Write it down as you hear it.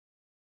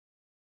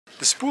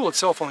The spool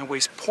itself only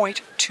weighs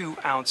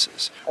 0.2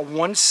 ounces. A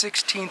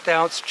 1/16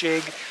 ounce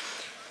jig,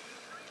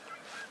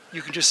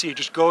 you can just see it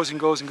just goes and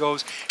goes and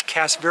goes.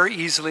 Casts very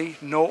easily,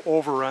 no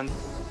overrun.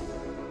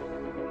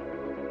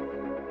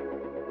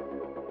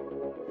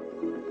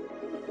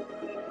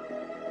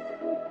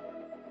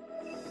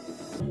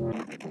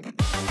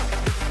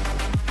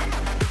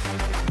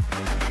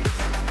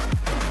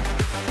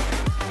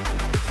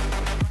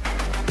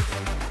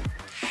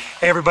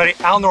 Hey everybody,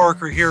 Al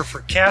Noraker here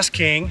for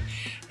KastKing,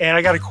 and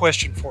I got a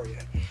question for you.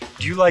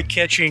 Do you like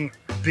catching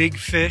big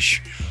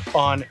fish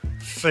on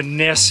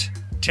finesse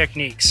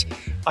techniques?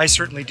 I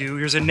certainly do.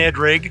 Here's a Ned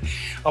rig.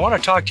 I want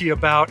to talk to you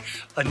about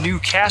a new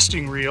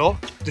casting reel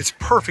that's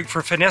perfect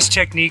for finesse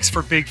techniques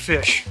for big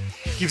fish.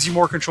 Gives you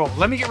more control.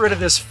 Let me get rid of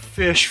this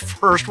fish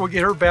first. We'll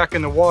get her back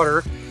in the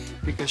water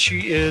because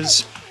she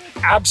is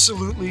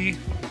absolutely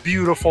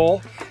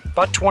beautiful,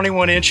 about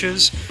 21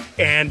 inches,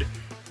 and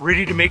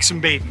ready to make some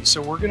babies.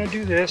 So we're gonna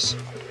do this.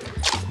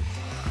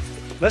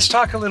 Let's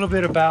talk a little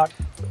bit about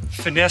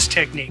finesse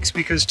techniques,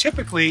 because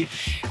typically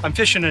I'm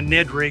fishing a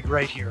Ned rig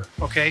right here,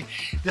 okay?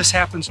 This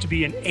happens to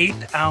be an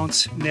 1/8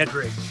 ounce Ned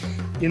rig.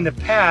 In the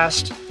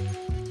past,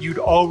 you'd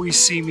always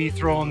see me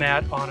throwing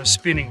that on a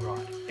spinning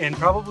rod, and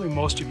probably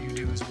most of you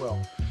do as well.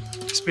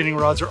 Spinning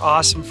rods are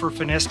awesome for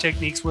finesse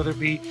techniques, whether it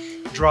be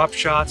drop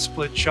shot,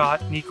 split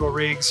shot, Nico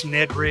rigs,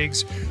 Ned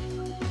rigs.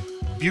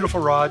 Beautiful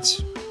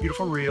rods,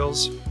 beautiful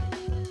reels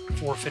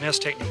for finesse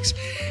techniques.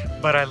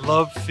 But I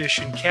love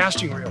fishing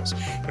casting reels.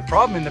 The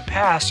problem in the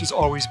past has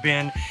always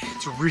been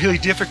it's really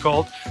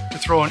difficult to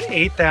throw an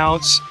 1/8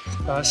 ounce,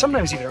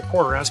 sometimes even a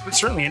 1/4 ounce, but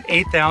certainly an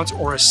 1/8 ounce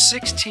or a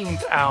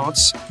 1/16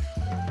 ounce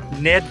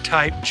Ned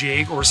type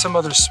jig or some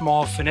other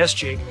small finesse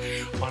jig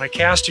on a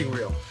casting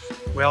reel.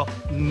 Well,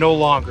 no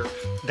longer.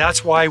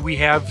 That's why we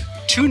have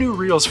two new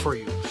reels for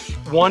you.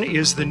 One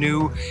is the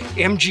new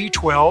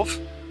MG12,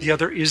 the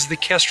other is the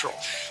Kestrel.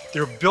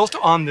 They're built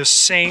on the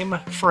same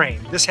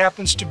frame. This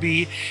happens to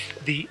be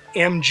the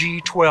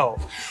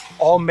MG12,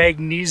 all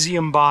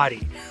magnesium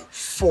body,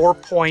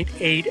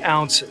 4.8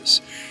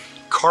 ounces,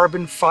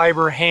 carbon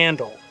fiber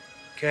handle,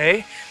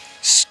 okay?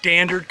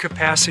 Standard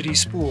capacity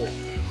spool.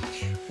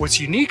 What's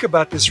unique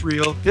about this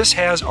reel, this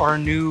has our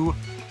new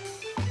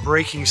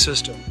braking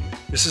system.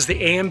 This is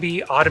the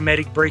A&B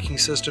automatic braking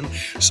system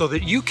so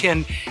that you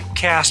can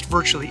cast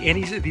virtually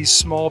any of these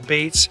small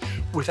baits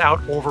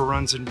without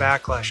overruns and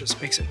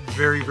backlashes. Makes it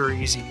very, very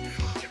easy.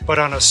 But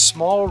on a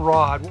small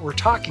rod, what we're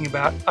talking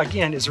about,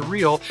 again, is a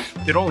reel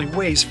that only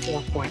weighs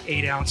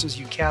 4.8 ounces.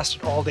 You cast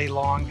it all day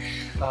long.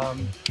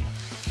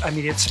 I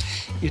mean,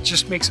 it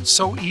just makes it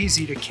so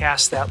easy to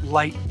cast that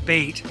light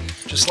bait,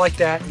 just like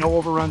that, no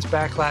overruns,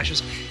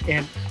 backlashes,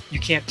 and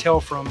you can't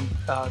tell from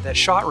that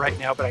shot right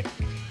now, but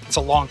it's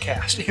a long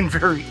cast and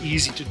very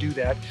easy to do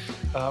that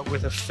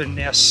with a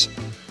finesse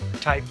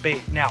type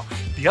bait. Now,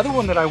 the other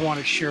one that I want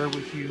to share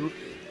with you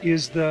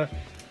is the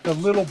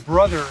little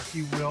brother, if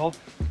you will,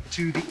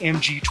 to the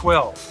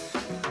MG12.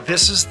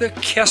 This is the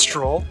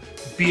Kestrel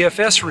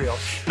B.A.S. reel.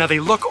 Now, they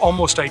look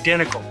almost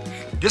identical.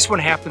 This one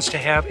happens to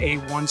have a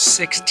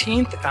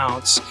 1/16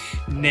 ounce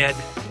Ned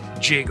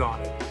jig on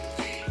it.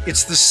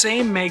 It's the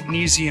same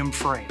magnesium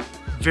frame,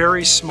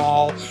 very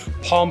small,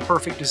 palm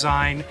perfect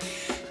design,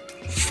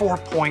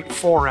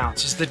 4.4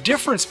 ounces. The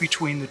difference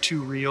between the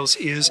two reels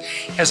is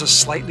it has a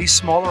slightly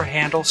smaller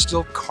handle,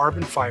 still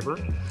carbon fiber.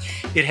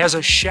 It has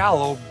a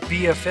shallow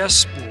B.A.S.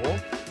 spool.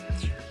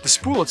 The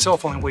spool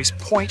itself only weighs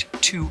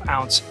 0.2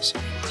 ounces.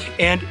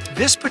 And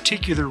this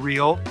particular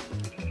reel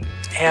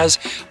has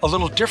a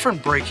little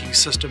different braking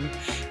system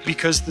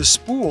because the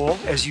spool,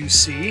 as you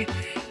see,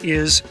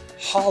 is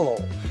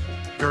hollow,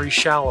 very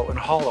shallow and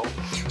hollow.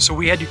 So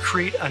we had to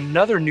create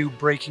another new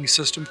braking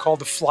system called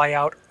the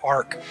fly-out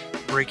arc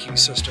braking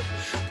system.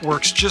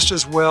 Works just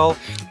as well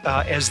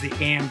as the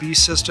A&B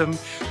system,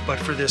 but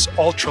for this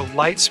ultra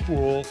light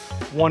spool,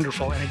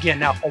 wonderful. And again,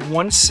 now a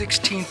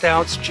 1/16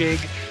 ounce jig,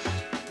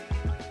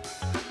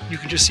 you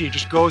can just see it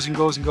just goes and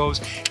goes and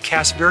goes.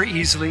 Casts very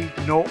easily,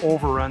 no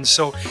overruns.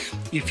 So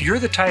if you're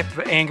the type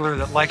of angler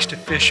that likes to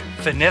fish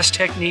finesse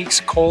techniques,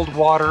 cold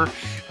water,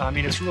 I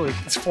mean,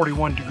 it's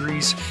 41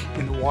 degrees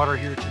in the water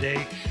here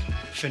today.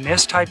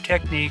 Finesse type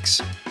techniques,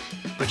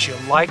 but you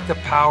like the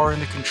power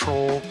and the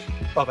control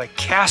of a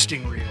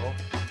casting reel,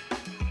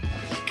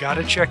 you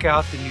gotta check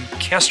out the new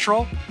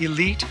Kestrel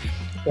Elite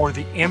or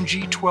the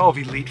MG12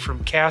 Elite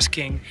from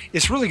KastKing.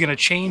 It's really gonna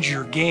change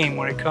your game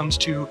when it comes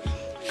to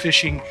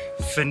fishing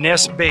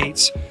finesse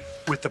baits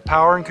with the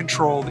power and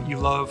control that you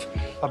love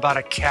about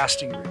a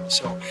casting reel.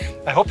 So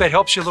I hope that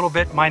helps you a little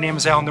bit. My name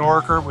is Al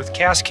Noraker with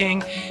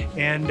KastKing,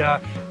 and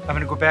I'm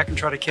gonna go back and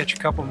try to catch a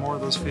couple more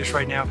of those fish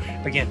right now.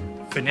 Again,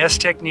 finesse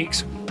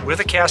techniques with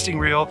a casting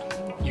reel,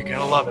 you're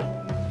gonna love it.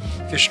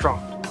 Fish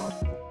strong.